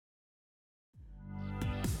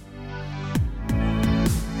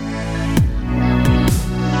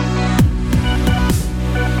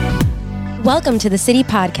Welcome to the City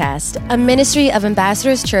Podcast, a ministry of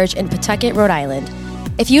Ambassadors Church in Pawtucket, Rhode Island.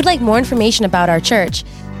 If you'd like more information about our church,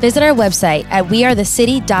 visit our website at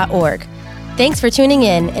wearethecity.org. Thanks for tuning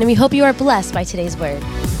in, and we hope you are blessed by today's word.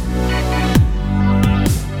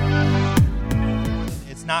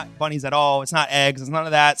 It's not bunnies at all. It's not eggs. It's none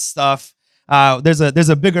of that stuff. There's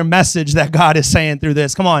a bigger message that God is saying through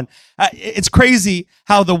this. Come on. It's crazy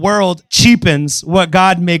how the world cheapens what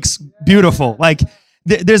God makes beautiful. Like,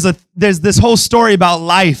 there's this whole story about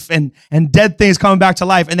life and dead things coming back to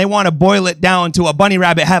life, and they want to boil it down to a bunny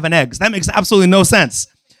rabbit having eggs. That makes absolutely no sense.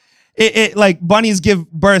 Like bunnies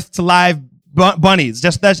give birth to live bunnies.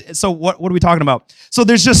 So what are we talking about? So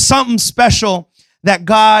there's just something special that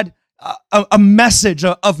God, a message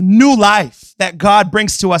of new life that God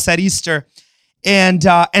brings to us at Easter, and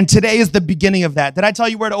today is the beginning of that. Did I tell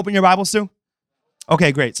you where to open your Bibles to?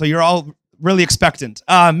 Okay, great. So you're all really expectant.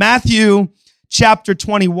 Matthew chapter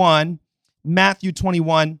 21, Matthew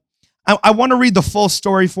 21. I want to read the full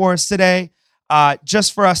story for us today,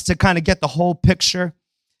 just for us to kind of get the whole picture.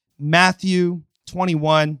 Matthew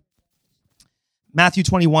 21,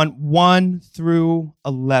 1 through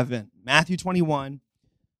 11. Matthew 21,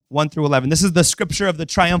 1 through 11. This is the scripture of the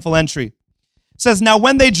triumphal entry. It says, "Now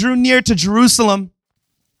when they drew near to Jerusalem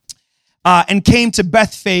and came to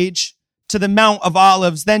Bethphage, to the Mount of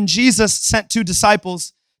Olives, then Jesus sent two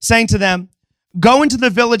disciples, saying to them, 'Go into the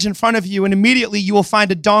village in front of you, and immediately you will find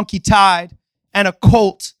a donkey tied and a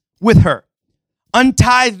colt with her.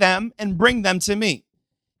 Untie them and bring them to me.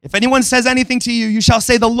 If anyone says anything to you, you shall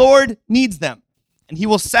say, the Lord needs them, and he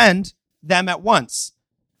will send them at once.'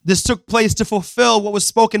 This took place to fulfill what was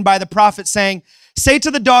spoken by the prophet, saying, 'Say to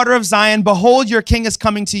the daughter of Zion, behold, your king is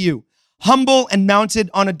coming to you, humble and mounted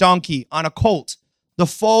on a donkey, on a colt, the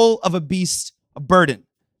foal of a beast of burden.'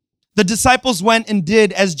 The disciples went and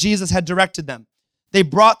did as Jesus had directed them. They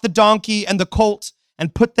brought the donkey and the colt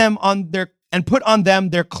and put on them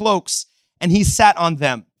their cloaks, and he sat on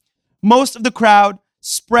them. Most of the crowd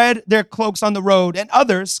spread their cloaks on the road, and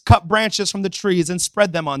others cut branches from the trees and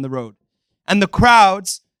spread them on the road. And the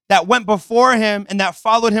crowds that went before him and that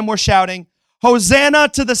followed him were shouting, 'Hosanna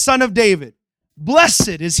to the Son of David.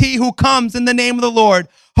 Blessed is he who comes in the name of the Lord.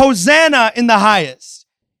 Hosanna in the highest.'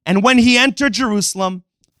 And when he entered Jerusalem,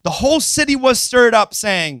 the whole city was stirred up,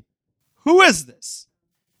 saying, 'Who is this?'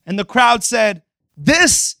 And the crowd said,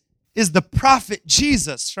 'This is the prophet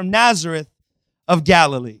Jesus from Nazareth of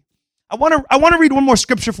Galilee.'" I want to read one more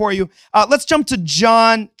scripture for you. Let's jump to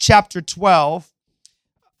John chapter 12.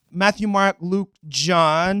 Matthew, Mark, Luke,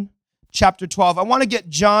 John chapter 12. I want to get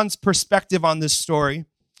John's perspective on this story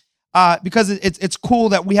because it's cool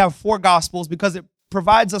that we have four gospels, because it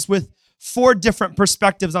provides us with four different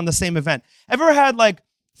perspectives on the same event. Ever had like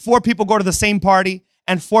four people go to the same party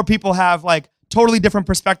and four people have like totally different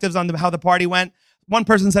perspectives on how the party went? One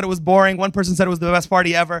person said it was boring. One person said it was the best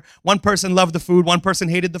party ever. One person loved the food. One person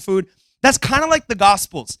hated the food. That's kind of like the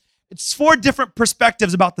Gospels. It's four different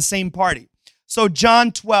perspectives about the same party. So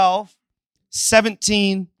John 12,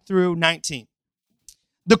 17 through 19.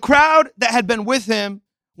 "The crowd that had been with him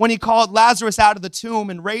when he called Lazarus out of the tomb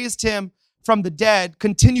and raised him from the dead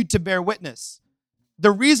continued to bear witness.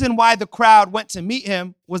 The reason why the crowd went to meet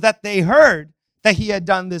him was that they heard that he had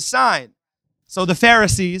done this sign. So the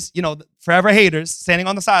Pharisees, forever haters, standing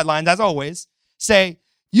on the sidelines as always, say,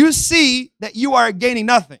 'You see that you are gaining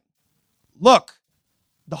nothing. Look,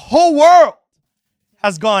 the whole world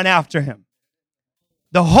has gone after him.'"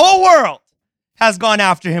 The whole world has gone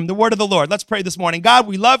after him. The word of the Lord. Let's pray this morning. God,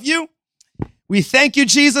 we love you. We thank you,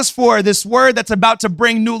 Jesus, for this word that's about to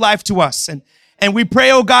bring new life to us. And we pray,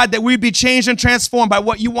 oh God, that we'd be changed and transformed by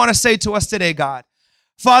what you want to say to us today, God.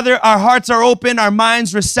 Father, our hearts are open, our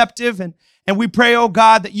minds receptive, and we pray, oh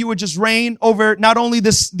God, that you would just reign over not only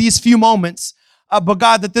these few moments, but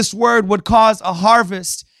God, that this word would cause a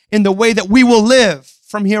harvest in the way that we will live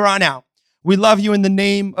from here on out. We love you in the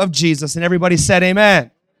name of Jesus. And everybody said amen.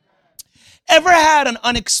 Ever had an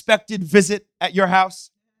unexpected visit at your house?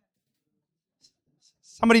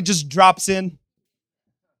 Somebody just drops in.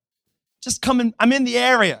 Just coming, I'm in the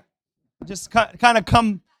area. Just kind of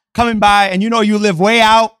coming by, and you live way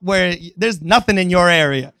out where there's nothing in your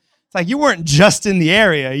area. It's like you weren't just in the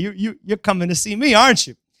area. You're coming to see me, aren't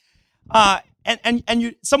you?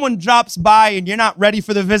 Someone drops by and you're not ready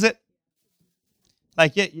for the visit.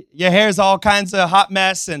 Like your hair's all kinds of hot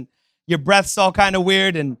mess and your breath's all kind of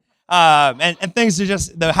weird and things are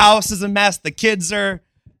just, the house is a mess, the kids are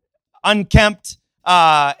unkempt,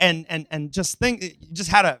 and you just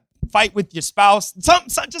had a fight with your spouse.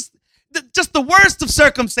 Just the worst of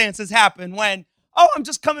circumstances happen when, I'm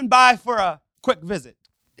just coming by for a quick visit.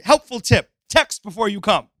 Helpful tip, text before you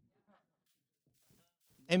come.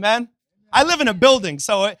 Amen? I live in a building,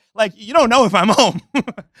 so you don't know if I'm home.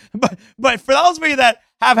 but for those of you that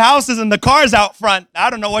have houses and the cars out front, I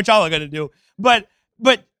don't know what y'all are going to do. But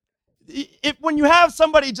when you have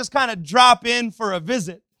somebody just kind of drop in for a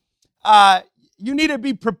visit, you need to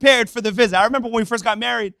be prepared for the visit. I remember when we first got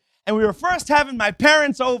married, and we were first having my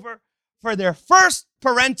parents over for their first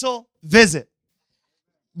parental visit.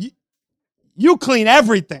 You clean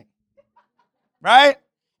everything, right?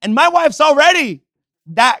 And my wife's already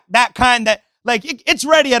that kind that it's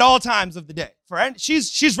ready at all times of the day.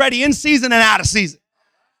 She's ready in season and out of season,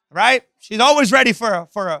 right? She's always ready for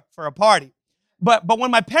a party. But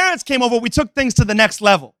when my parents came over, we took things to the next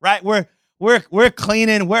level, right? We're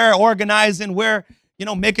cleaning, we're organizing, we're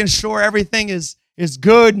making sure everything is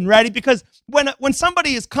good and ready, because when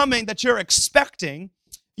somebody is coming that you're expecting,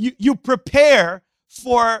 you prepare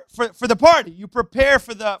for the party. You prepare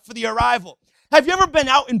for the arrival. Have you ever been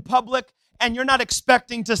out in public and you're not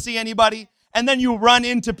expecting to see anybody, and then you run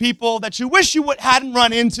into people that you wish you hadn't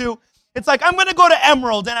run into? It's like, I'm going to go to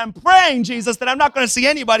Emerald, and I'm praying, Jesus, that I'm not going to see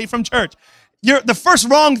anybody from church. The first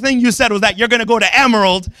wrong thing you said was that you're going to go to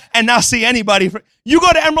Emerald and not see anybody. You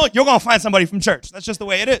go to Emerald, you're going to find somebody from church. That's just the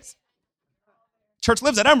way it is. Church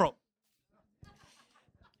lives at Emerald.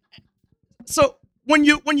 So when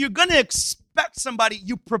you're going to expect somebody,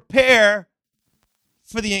 you prepare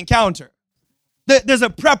for the encounter. There's a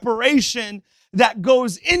preparation that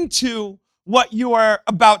goes into what you are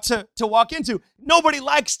about to walk into. Nobody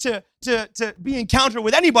likes to be encountered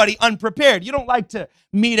with anybody unprepared. You don't like to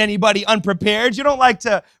meet anybody unprepared. You don't like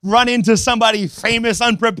to run into somebody famous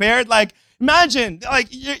unprepared. Imagine,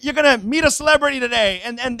 you're gonna meet a celebrity today,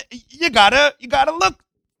 and you gotta look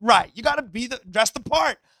right. You gotta be dressed the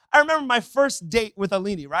part. I remember my first date with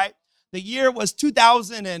Alini, right? The year was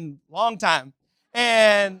 2000 and long time,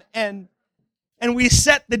 and we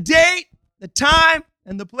set the date, the time,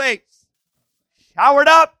 and the place. Showered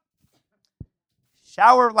up.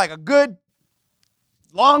 Shower like a good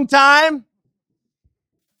long time,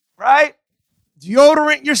 right?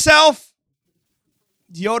 Deodorant yourself.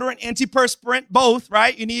 Deodorant, antiperspirant, both,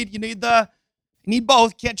 right? You need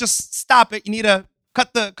both. Can't just stop it. You need to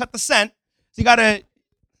cut the scent. So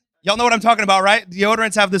y'all know what I'm talking about, right?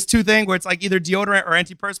 Deodorants have this two thing where it's like either deodorant or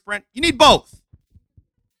antiperspirant. You need both.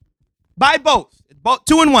 Buy both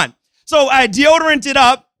 2 in 1. So I deodoranted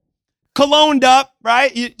up, cologned up,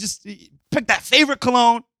 right? You pick that favorite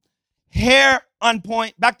cologne, hair on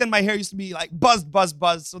point. Back then my hair used to be like buzzed,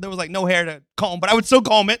 so there was like no hair to comb, but I would still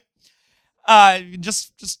comb it.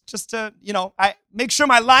 Just to, I make sure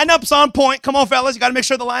my lineup's on point. Come on, fellas, you got to make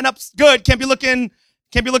sure the lineup's good. Can't be looking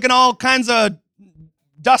all kinds of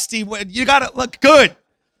dusty. You got to look good.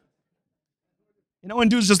 When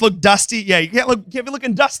dudes just look dusty, yeah, you can't be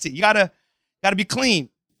looking dusty. You got to be clean.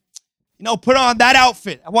 Put on that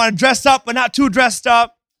outfit. I want to dress up, but not too dressed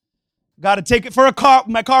up. Got to take it my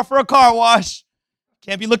car for a car wash.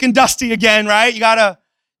 Can't be looking dusty again, right? You gotta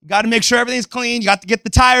make sure everything's clean. You got to get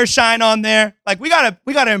the tire shine on there. We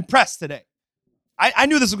gotta impress today. I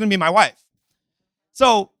knew this was gonna be my wife,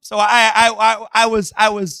 so I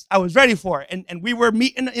was ready for it, and we were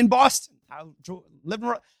meeting in Boston.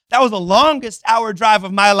 That was the longest hour drive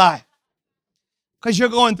of my life, because you're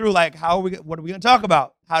going through what are we gonna talk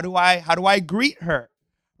about? How do I greet her,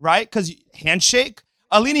 right? Because handshake.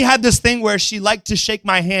 Alini had this thing where she liked to shake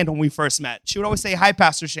my hand when we first met. She would always say, "Hi,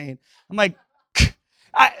 Pastor Shane." I'm like, because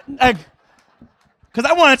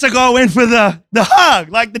I wanted to go in for the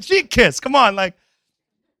hug, the cheek kiss. Come on,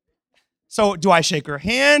 So do I shake her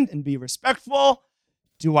hand and be respectful?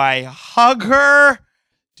 Do I hug her?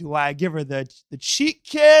 Do I give her the cheek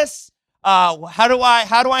kiss? How do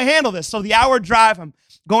I handle this? So the hour drive, I'm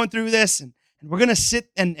going through this, and we're gonna sit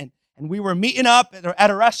and we were meeting up at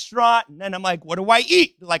a restaurant, and then I'm like, what do I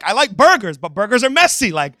eat? I like burgers, but burgers are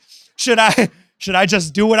messy. Should I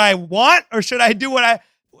just do what I want, or should I do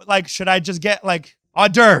should I just get hors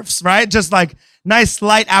d'oeuvres, right? Just nice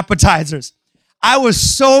light appetizers. I was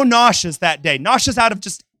so nauseous that day, nauseous out of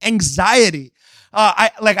just anxiety.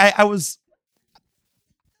 It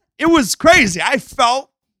was crazy. I felt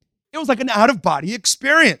it was like an out-of-body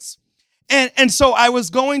experience. And so I was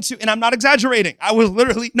going to, and I'm not exaggerating, I was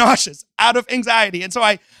literally nauseous out of anxiety. And so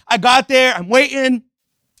I got there, I'm waiting.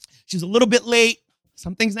 She's a little bit late.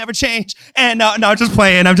 Some things never change. And no, I'm just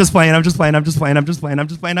playing.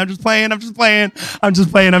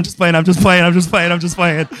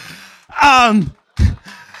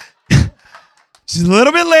 She's a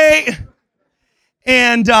little bit late.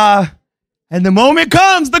 And the moment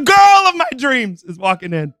comes, the girl of my dreams is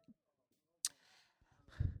walking in.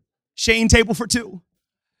 Shane, table for 2.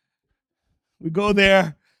 We go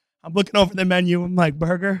there. I'm looking over the menu. I'm like,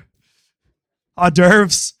 burger, hors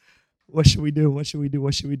d'oeuvres. What should we do? What should we do?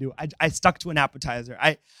 What should we do? I stuck to an appetizer.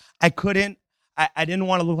 I didn't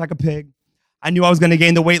want to look like a pig. I knew I was going to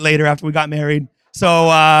gain the weight later after we got married. So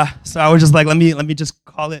I was just like, let me just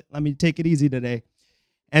call it. Let me take it easy today.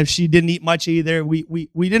 And she didn't eat much either. We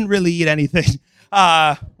didn't really eat anything.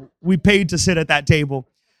 We paid to sit at that table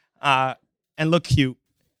and look cute.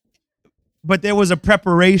 But there was a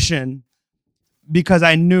preparation because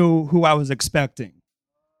I knew who I was expecting.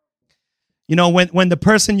 You know, when the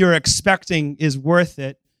person you're expecting is worth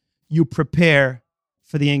it, you prepare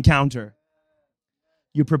for the encounter.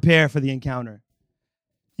 You prepare for the encounter.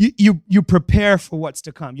 You prepare for what's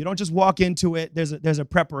to come. You don't just walk into it. There's a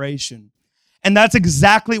preparation. And that's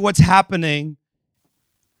exactly what's happening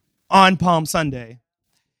on Palm Sunday.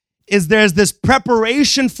 There's this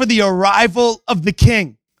preparation for the arrival of the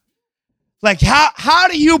King. Like, how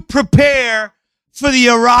do you prepare for the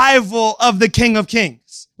arrival of the King of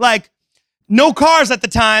Kings? Like, no cars at the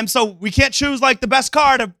time, so we can't choose like the best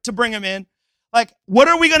car to bring him in. Like, what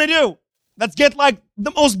are we gonna do? Let's get like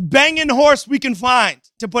the most banging horse we can find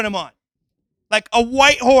to put him on. Like a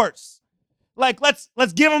white horse. Like, let's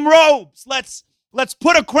give him robes. Let's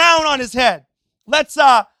put a crown on his head. Let's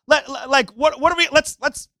line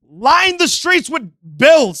the streets with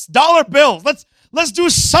bills, dollar bills. Let's do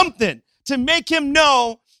something to make him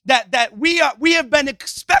know that we have been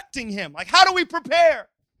expecting him. Like, how do we prepare?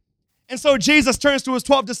 And so Jesus turns to his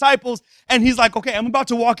 12 disciples and he's like, okay, I'm about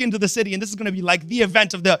to walk into the city and this is going to be like the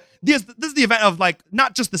event of this is the event of like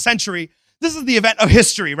not just the century. This is the event of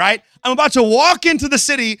history, right? I'm about to walk into the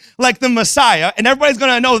city like the Messiah and everybody's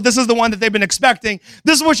going to know this is the one that they've been expecting.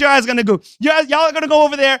 This is what your guys are going to do. Y'all are going to go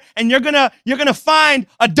over there and you're going to find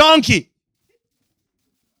a donkey.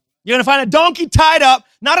 You're going to find a donkey tied up,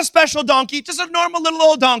 not a special donkey, just a normal little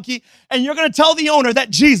old donkey, and you're going to tell the owner that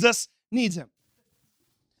Jesus needs him.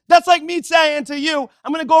 That's like me saying to you,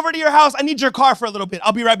 I'm going to go over to your house. I need your car for a little bit.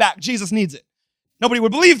 I'll be right back. Jesus needs it. Nobody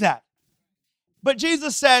would believe that. But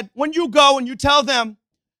Jesus said, when you go and you tell them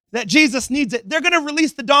that Jesus needs it, they're going to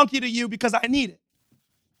release the donkey to you because I need it.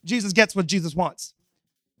 Jesus gets what Jesus wants.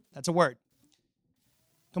 That's a word.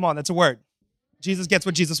 Come on, that's a word. Jesus gets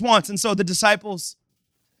what Jesus wants. And so the disciples,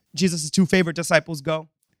 Jesus' two favorite disciples go.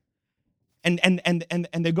 And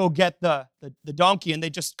they go get the donkey and they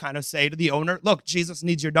just kind of say to the owner, look, Jesus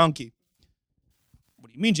needs your donkey. What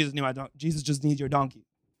do you mean Jesus needs my donkey? Jesus just needs your donkey.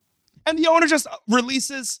 And the owner just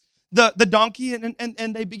releases the donkey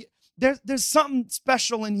and they begin. There's something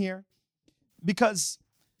special in here because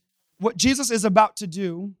what Jesus is about to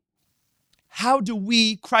do, how do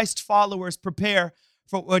we, Christ followers, prepare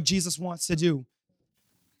for what Jesus wants to do?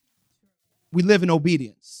 We live in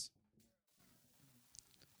obedience.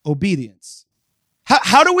 Obedience.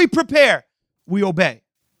 How do we prepare? We obey.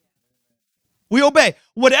 We obey.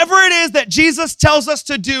 Whatever it is that Jesus tells us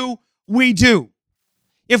to do, we do.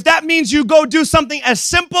 If that means you go do something as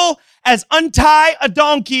simple as untie a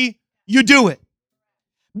donkey, you do it.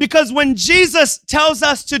 Because when Jesus tells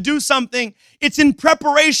us to do something, it's in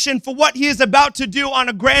preparation for what he is about to do on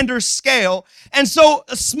a grander scale. And so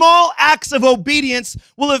small acts of obedience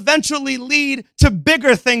will eventually lead to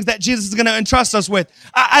bigger things that Jesus is going to entrust us with.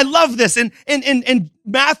 I love this. In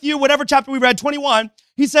Matthew, whatever chapter we read, 21,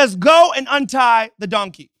 he says, go and untie the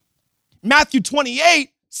donkey. Matthew 28,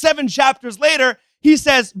 7 chapters later, he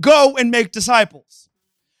says, go and make disciples.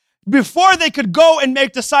 Before they could go and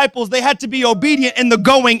make disciples, they had to be obedient in the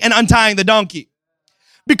going and untying the donkey.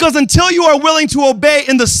 Because until you are willing to obey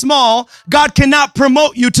in the small, God cannot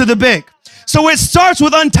promote you to the big. So it starts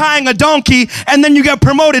with untying a donkey, and then you get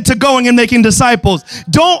promoted to going and making disciples.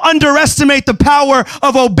 Don't underestimate the power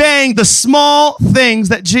of obeying the small things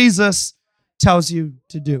that Jesus tells you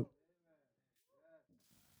to do.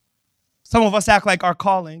 Some of us act like our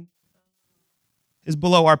calling is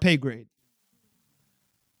below our pay grade,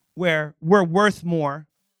 where we're worth more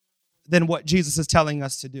than what Jesus is telling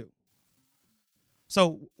us to do.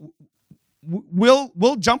 So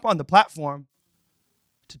we'll jump on the platform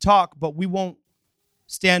to talk, but we won't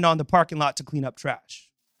stand on the parking lot to clean up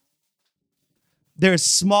trash. There's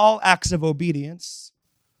small acts of obedience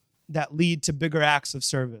that lead to bigger acts of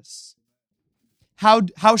service.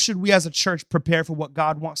 How should we as a church prepare for what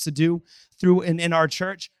God wants to do through and in our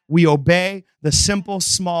church? We obey the simple,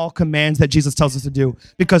 small commands that Jesus tells us to do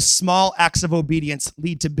because small acts of obedience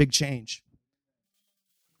lead to big change.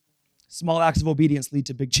 Small acts of obedience lead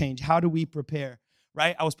to big change. How do we prepare,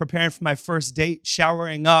 right? I was preparing for my first date,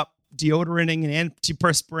 showering up, deodoranting and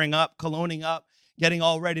antiperspiring up, cologning up, getting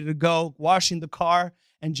all ready to go, washing the car.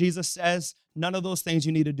 And Jesus says, none of those things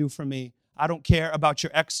you need to do for me. I don't care about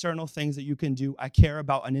your external things that you can do. I care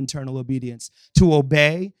about an internal obedience. To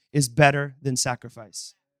obey is better than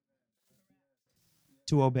sacrifice.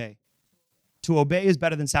 To obey. To obey is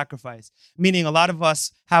better than sacrifice. Meaning a lot of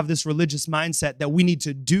us have this religious mindset that we need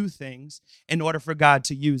to do things in order for God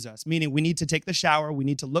to use us. Meaning we need to take the shower, we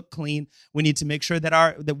need to look clean, we need to make sure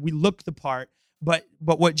that we look the part. But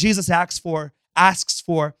what Jesus asks for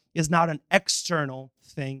is not an external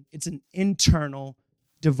thing. It's an internal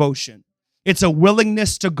devotion. It's a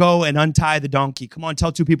willingness to go and untie the donkey. Come on,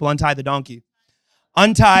 tell two people, untie the donkey.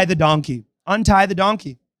 Untie the donkey. Untie the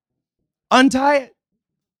donkey. Untie it.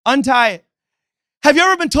 Untie it. Have you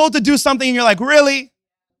ever been told to do something and you're like, really?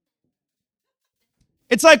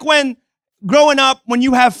 It's like when growing up, when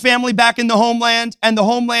you have family back in the homeland and the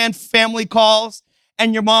homeland family calls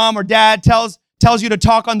and your mom or dad tells you to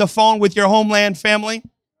talk on the phone with your homeland family.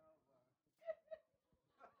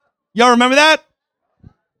 Y'all remember that?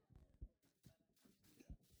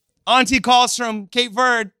 Auntie calls from Cape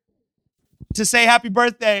Verde to say happy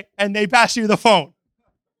birthday, and they pass you the phone.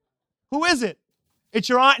 Who is it? It's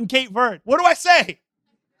your aunt in Cape Verde. What do I say?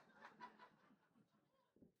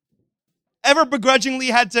 Ever begrudgingly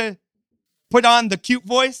had to put on the cute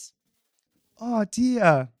voice? Oh,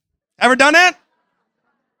 Tia. Ever done it?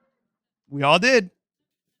 We all did.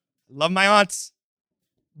 Love my aunts.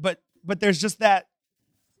 But there's just that.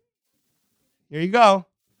 Here you go.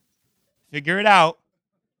 Figure it out.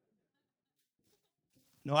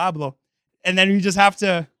 No hablo. And then you just have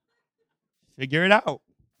to figure it out.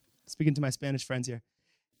 Speaking to my Spanish friends here,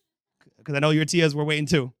 because I know your tias were waiting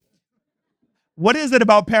too. What is it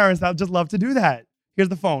about parents that just love to do that? Here's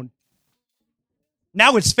the phone.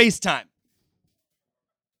 Now it's FaceTime.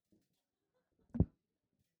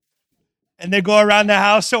 And they go around the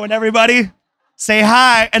house showing everybody, say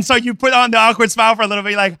hi. And so you put on the awkward smile for a little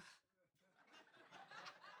bit, like,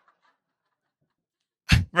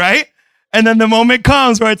 right? And then the moment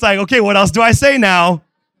comes where it's like, okay, what else do I say now?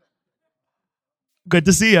 Good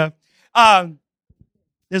to see you.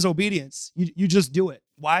 There's obedience. You just do it.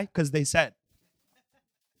 Why? Because they said.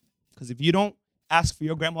 Because if you don't ask for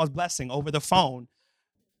your grandma's blessing over the phone,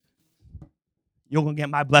 you're going to get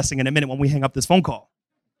my blessing in a minute when we hang up this phone call.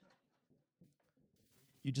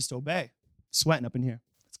 You just obey. Sweating up in here.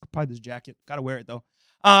 It's probably this jacket. Got to wear it, though.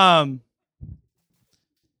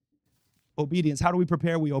 Obedience. How do we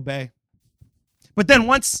prepare? We obey. But then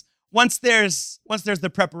once there's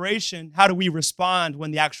the preparation, how do we respond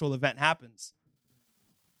when the actual event happens?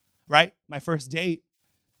 Right? My first date,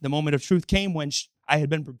 the moment of truth came when I had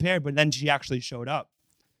been prepared, but then she actually showed up.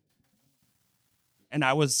 And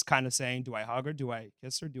I was kind of saying, do I hug her? Do I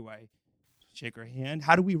kiss her? Do I shake her hand?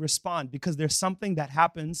 How do we respond? Because there's something that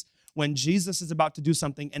happens when Jesus is about to do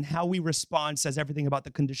something, and how we respond says everything about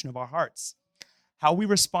the condition of our hearts. How we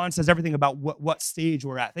respond says everything about what stage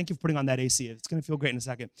we're at. Thank you for putting on that AC. It's going to feel great in a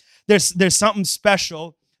second. There's something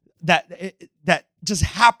special that just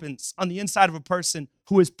happens on the inside of a person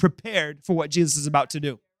who is prepared for what Jesus is about to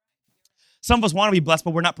do. Some of us want to be blessed,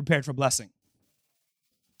 but we're not prepared for blessing.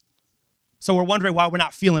 So we're wondering why we're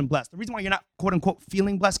not feeling blessed. The reason why you're not, quote unquote,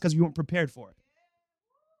 feeling blessed is because you weren't prepared for it.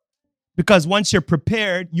 Because once you're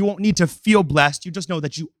prepared, you won't need to feel blessed. You just know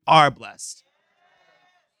that you are blessed.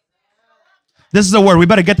 This is a word. We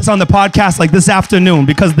better get this on the podcast like this afternoon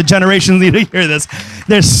because the generations need to hear this.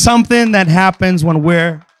 There's something that happens when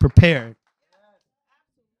we're prepared.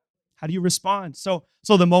 How do you respond? So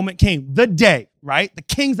the moment came, the day, right? The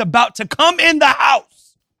king's about to come in the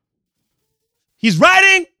house. He's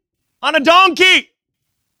riding on a donkey.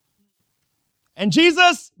 And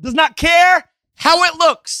Jesus does not care how it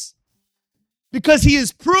looks because he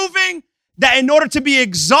is proving that in order to be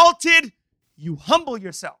exalted, you humble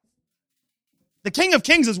yourself. The King of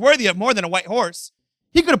Kings is worthy of more than a white horse.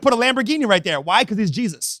 He could have put a Lamborghini right there. Why? Because he's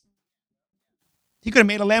Jesus. He could have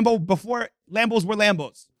made a Lambo before Lambos were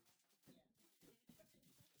Lambos.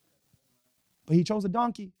 But he chose a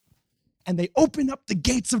donkey. And they opened up the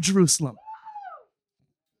gates of Jerusalem.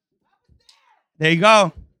 There you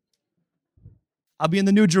go. I'll be in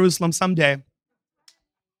the new Jerusalem someday.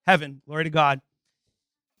 Heaven, glory to God.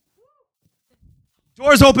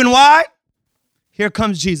 Doors open wide. Here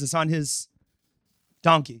comes Jesus on his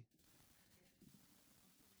donkey.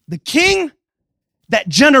 The king that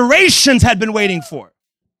generations had been waiting for.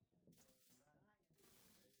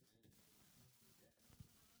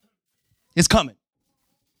 Is coming.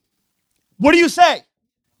 What do you say?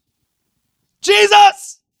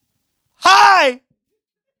 Jesus! Hi!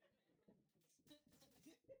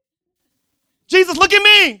 Jesus, look at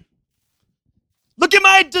me. Look at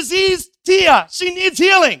my diseased Tia. She needs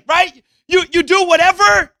healing, right? You do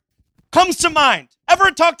whatever comes to mind.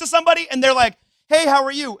 Ever talk to somebody and they're like, hey, how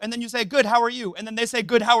are you? And then you say, good, how are you? And then they say,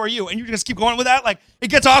 good, how are you? And you just keep going with that. Like, it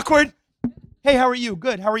gets awkward. Hey, how are you?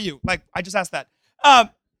 Good, how are you? Like, I just asked that.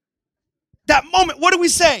 That moment, what do we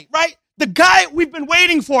say, right? The guy we've been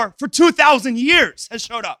waiting for 2,000 years has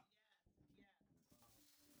showed up.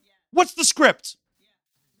 What's the script?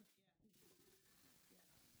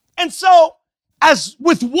 And so, as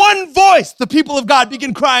with one voice, the people of God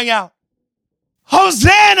begin crying out,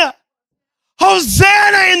 Hosanna!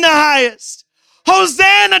 Hosanna in the highest!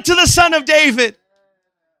 Hosanna to the Son of David!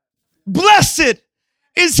 Blessed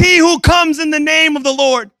is he who comes in the name of the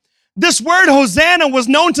Lord. This word Hosanna was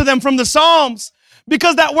known to them from the Psalms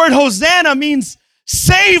because that word Hosanna means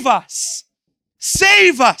save us.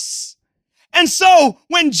 Save us. And so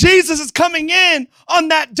when Jesus is coming in on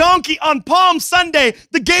that donkey on Palm Sunday,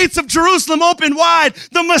 the gates of Jerusalem open wide.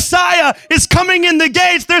 The Messiah is coming in the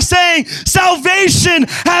gates. They're saying, salvation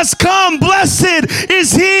has come. Blessed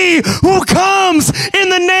is he who comes in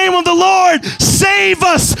the name of the Lord. Save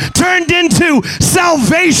us turned into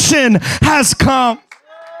salvation has come.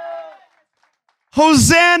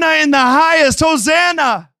 Hosanna in the highest.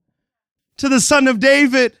 Hosanna to the Son of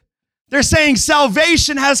David. They're saying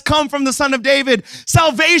salvation has come from the Son of David.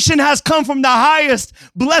 Salvation has come from the highest.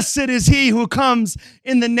 Blessed is he who comes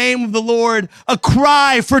in the name of the Lord. A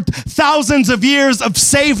cry for thousands of years of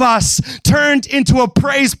save us turned into a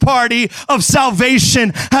praise party of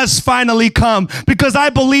salvation has finally come. Because I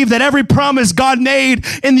believe that every promise God made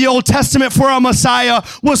in the Old Testament for our Messiah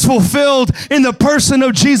was fulfilled in the person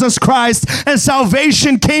of Jesus Christ. And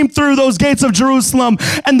salvation came through those gates of Jerusalem.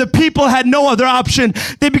 And the people had no other option.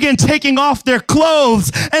 They began taking off their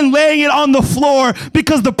clothes and laying it on the floor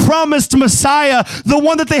because the promised Messiah, the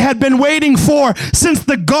one that they had been waiting for since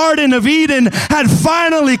the Garden of Eden, had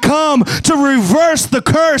finally come to reverse the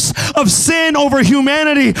curse of sin over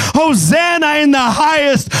humanity. Hosanna in the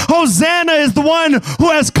highest. Hosanna is the one who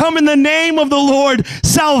has come in the name of the Lord.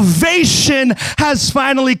 Salvation has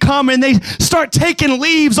finally come. And they start taking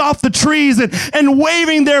leaves off the trees and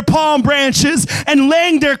waving their palm branches and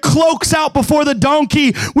laying their cloaks out before the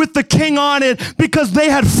donkey with the king on it because they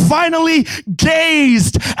had finally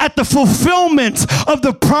gazed at the fulfillment of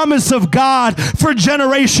the promise of God for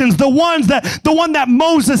generations. The one that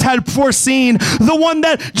Moses had foreseen, the one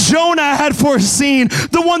that Jonah had foreseen,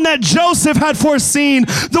 the one that Joseph had foreseen,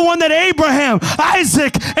 the one that Abraham,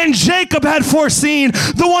 Isaac, and Jacob had foreseen,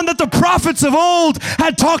 the one that the prophets of old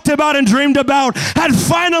had talked about and dreamed about, had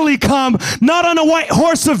finally come, not on a white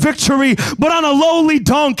horse of victory, but on a lowly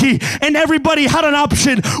donkey. And everybody had an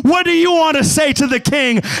option. What do you want to say to the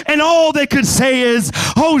king? And all they could say is,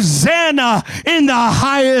 Hosanna in the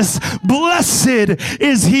highest. Blessed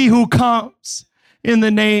is he who comes in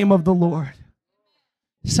the name of the Lord.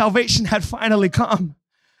 Salvation had finally come.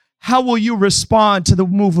 How will you respond to the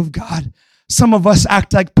move of God? Some of us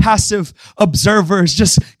act like passive observers,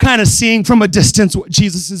 just kind of seeing from a distance what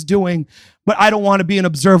Jesus is doing. But I don't want to be an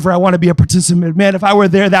observer. I want to be a participant. Man, if I were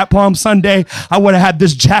there that Palm Sunday, I would have had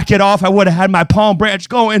this jacket off. I would have had my palm branch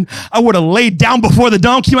going. I would have laid down before the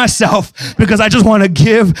donkey myself because I just want to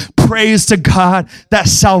give praise to God that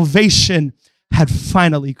salvation had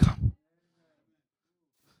finally come.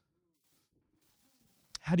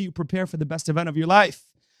 How do you prepare for the best event of your life?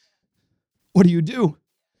 What do?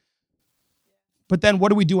 But then what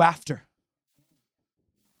do we do after?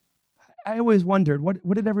 I always wondered, what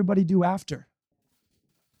did everybody do after?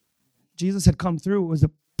 Jesus had come through. It was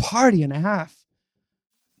a party and a half.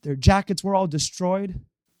 Their jackets were all destroyed.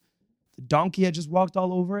 The donkey had just walked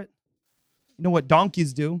all over it. You know what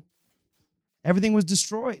donkeys do? Everything was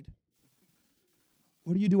destroyed.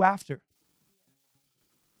 What do you do after?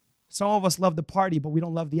 Some of us love the party, but we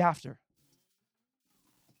don't love the after.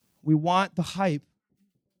 We want the hype,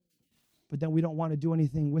 but then we don't want to do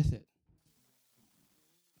anything with it.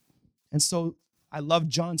 And so I love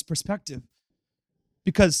John's perspective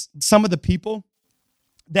because some of the people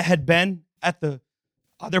that had been at the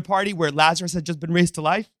other party where Lazarus had just been raised to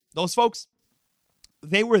life, those folks,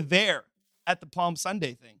 they were there at the Palm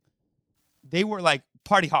Sunday thing. They were like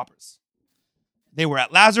party hoppers. They were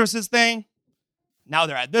at Lazarus's thing. Now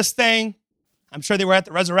they're at this thing. I'm sure they were at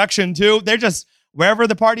the resurrection too. They're just, wherever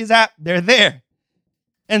the party's at, they're there.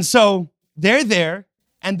 And so they're there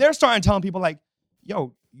and they're starting telling people like,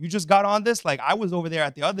 yo, you just got on this? Like I was over there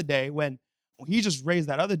at the other day when he just raised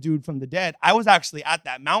that other dude from the dead. I was actually at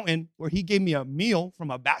that mountain where he gave me a meal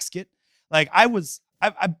from a basket. Like I've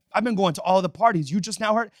been going to all the parties. You just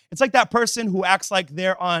now heard? It's like that person who acts like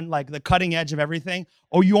they're on like the cutting edge of everything.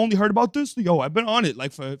 Oh, you only heard about this? Yo, I've been on it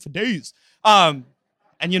like for days. And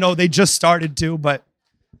you know, they just started to, but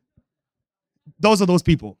those are those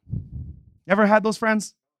people. Ever had those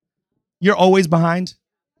friends? You're always behind.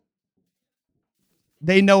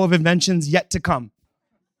 They know of inventions yet to come.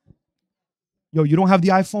 Yo, you don't have the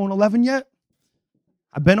iPhone 11 yet?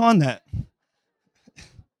 I've been on that.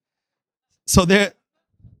 So they're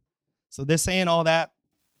saying all that,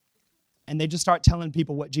 and they just start telling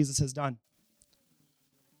people what Jesus has done.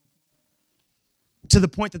 To the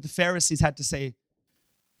point that the Pharisees had to say,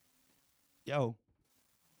 yo,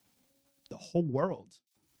 the whole world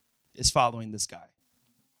is following this guy.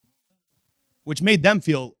 Which made them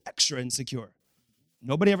feel extra insecure.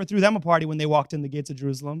 Nobody ever threw them a party when they walked in the gates of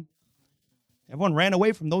Jerusalem. Everyone ran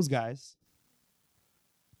away from those guys.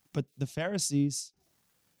 But the Pharisees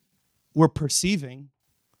were perceiving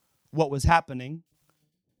what was happening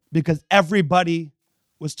because everybody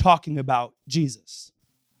was talking about Jesus.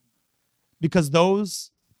 Because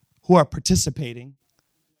those who are participating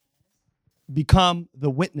become the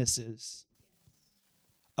witnesses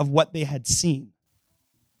of what they had seen,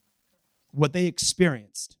 what they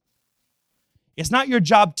experienced. It's not your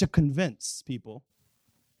job to convince people.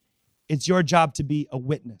 It's your job to be a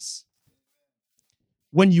witness.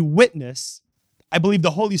 When you witness, I believe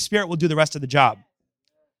the Holy Spirit will do the rest of the job.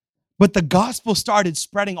 But the gospel started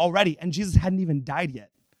spreading already, and Jesus hadn't even died yet.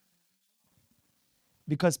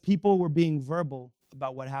 Because people were being verbal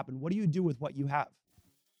about what happened. What do you do with what you have?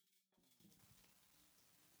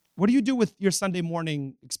 What do you do with your Sunday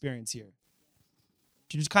morning experience here?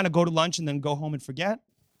 Do you just kind of go to lunch and then go home and forget?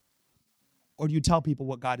 Or do you tell people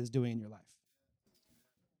what God is doing in your life?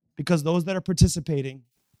 Because those that are participating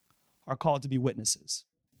are called to be witnesses.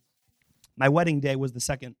 My wedding day was the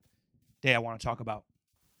second day I want to talk about.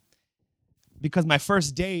 Because my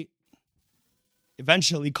first date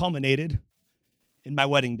eventually culminated in my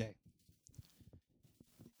wedding day.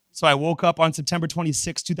 So I woke up on September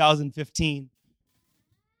 26, 2015,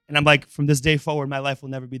 and I'm like, from this day forward, my life will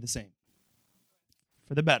never be the same.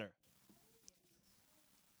 For the better.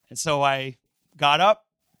 And so I got up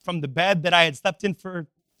from the bed that I had slept in for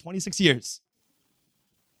 26 years.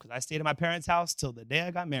 Because I stayed at my parents' house till the day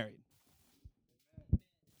I got married.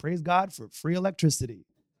 Praise God for free electricity.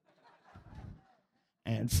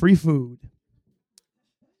 And free food.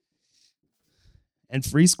 And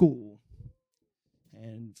free school.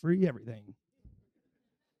 And free everything.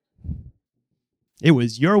 It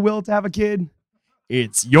was your will to have a kid.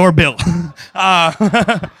 It's your bill.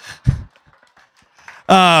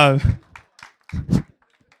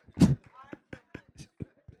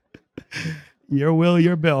 Your will,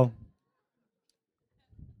 your bill.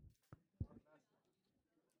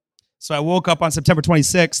 So I woke up on September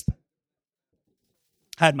 26th,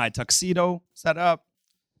 had my tuxedo set up.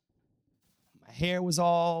 My hair was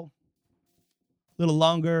all a little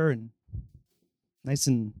longer and nice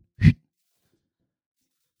and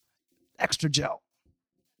extra gel.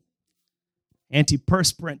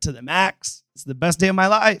 Antiperspirant to the max. It's the best day of my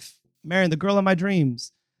life. Marrying the girl of my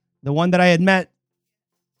dreams. The one that I had met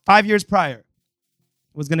 5 years prior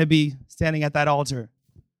was going to be standing at that altar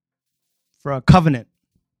for a covenant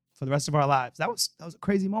for the rest of our lives. That was a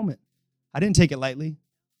crazy moment. I didn't take it lightly.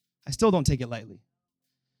 I still don't take it lightly.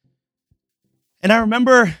 And I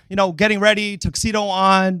remember, getting ready, tuxedo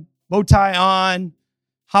on, bow tie on,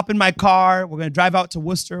 hop in my car. We're going to drive out to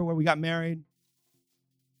Worcester where we got married.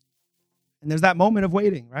 And there's that moment of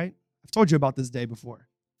waiting, right? I've told you about this day before.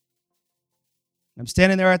 I'm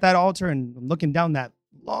standing there at that altar and I'm looking down that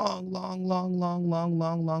long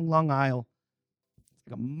aisle.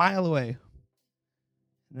 Like a mile away.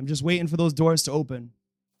 And I'm just waiting for those doors to open.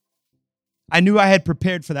 I knew I had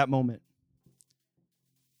prepared for that moment.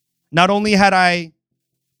 Not only had I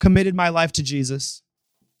committed my life to Jesus,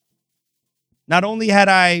 not only had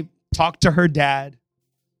I talked to her dad,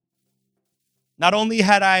 not only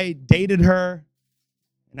had I dated her,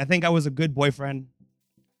 and I think I was a good boyfriend,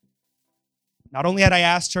 not only had I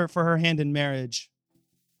asked her for her hand in marriage,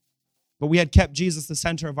 but we had kept Jesus the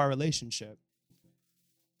center of our relationship.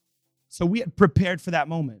 So we had prepared for that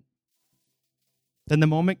moment. Then the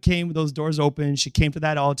moment came, those doors opened, she came to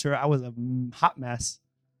that altar. I was a hot mess.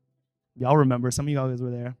 Y'all remember, some of y'all guys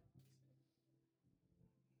were there.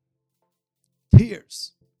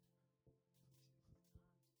 Tears.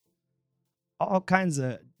 All kinds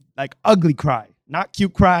of, ugly cry. Not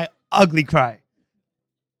cute cry, ugly cry.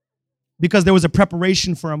 Because there was a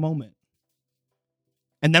preparation for a moment.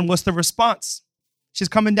 And then what's the response? She's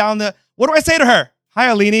coming down what do I say to her? Hi,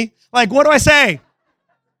 Alini. What do I say?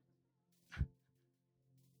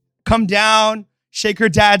 Come down, shake her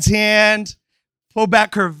dad's hand, pull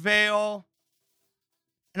back her veil.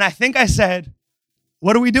 And I think I said,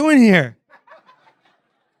 what are we doing here?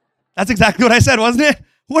 That's exactly what I said, wasn't it?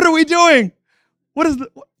 What are we doing?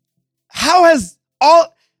 how has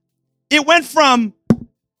all, it went from,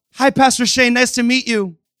 hi, Pastor Shane, nice to meet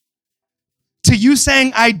you, to you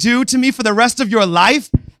saying I do to me for the rest of your life?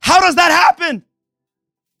 How does that happen?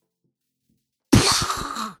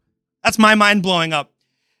 That's my mind blowing up.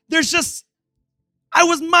 I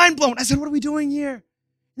was mind blown. I said, what are we doing here? And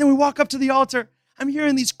then we walk up to the altar. I'm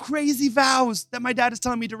hearing these crazy vows that my dad is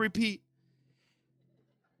telling me to repeat.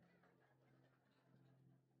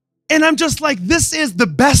 And I'm just like, this is the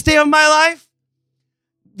best day of my life,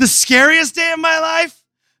 the scariest day of my life,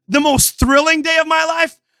 the most thrilling day of my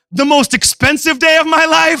life, the most expensive day of my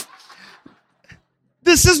life.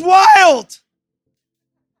 This is wild.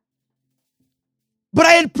 But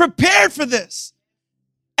I had prepared for this.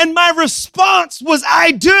 And my response was,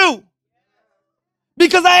 I do.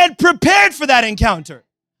 Because I had prepared for that encounter.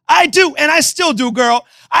 I do. And I still do, girl.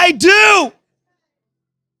 I do.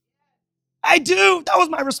 I do. That was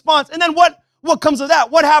my response. And then what comes of that?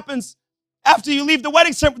 What happens after you leave the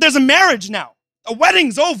wedding ceremony? There's a marriage now. A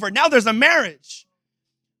wedding's over. Now there's a marriage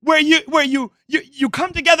where you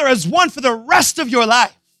come together as one for the rest of your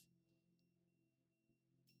life.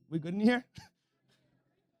 We good in here?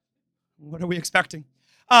 What are we expecting?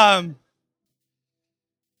 What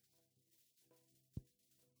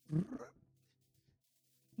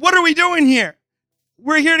are we doing here?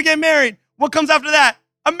 We're here to get married. What comes after that?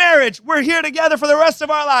 A marriage. We're here together for the rest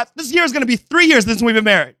of our lives. This year is going to be 3 years since we've been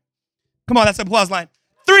married. Come on, that's an applause line.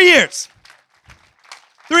 3 years.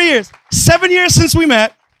 3 years. 7 years since we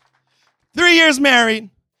met. 3 years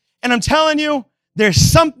married. And I'm telling you, there's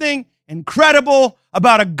something incredible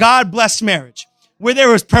about a God-blessed marriage where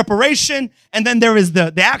there is preparation, and then there is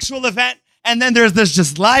the actual event, and then there's this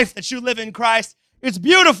just life that you live in Christ. It's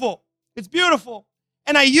beautiful. It's beautiful.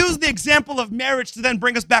 And I use the example of marriage to then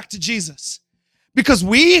bring us back to Jesus, because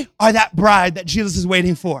we are that bride that Jesus is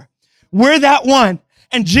waiting for. We're that one.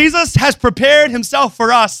 And Jesus has prepared himself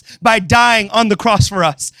for us by dying on the cross for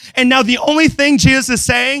us. And now the only thing Jesus is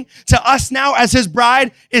saying to us now as his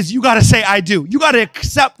bride is you got to say, I do. You got to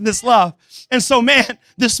accept this love. And so, man,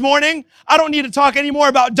 this morning, I don't need to talk anymore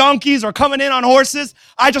about donkeys or coming in on horses.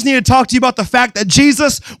 I just need to talk to you about the fact that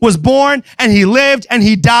Jesus was born and he lived and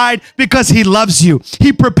he died because he loves you.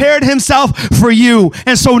 He prepared himself for you.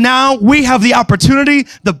 And so now we have the opportunity,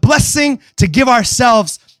 the blessing to give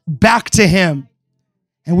ourselves back to him.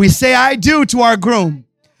 And we say, I do to our groom.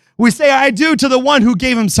 We say, I do to the one who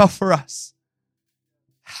gave himself for us.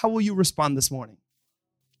 How will you respond this morning?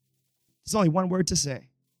 There's only one word to say.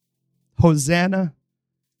 Hosanna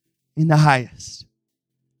in the highest.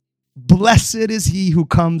 Blessed is he who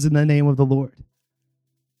comes in the name of the Lord.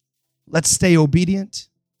 Let's stay obedient.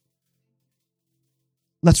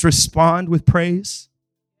 Let's respond with praise.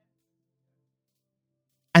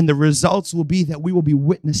 And the results will be that we will be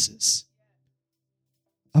witnesses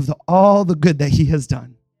of all the good that he has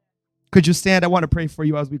done. Could you stand? I want to pray for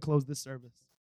you as we close this service.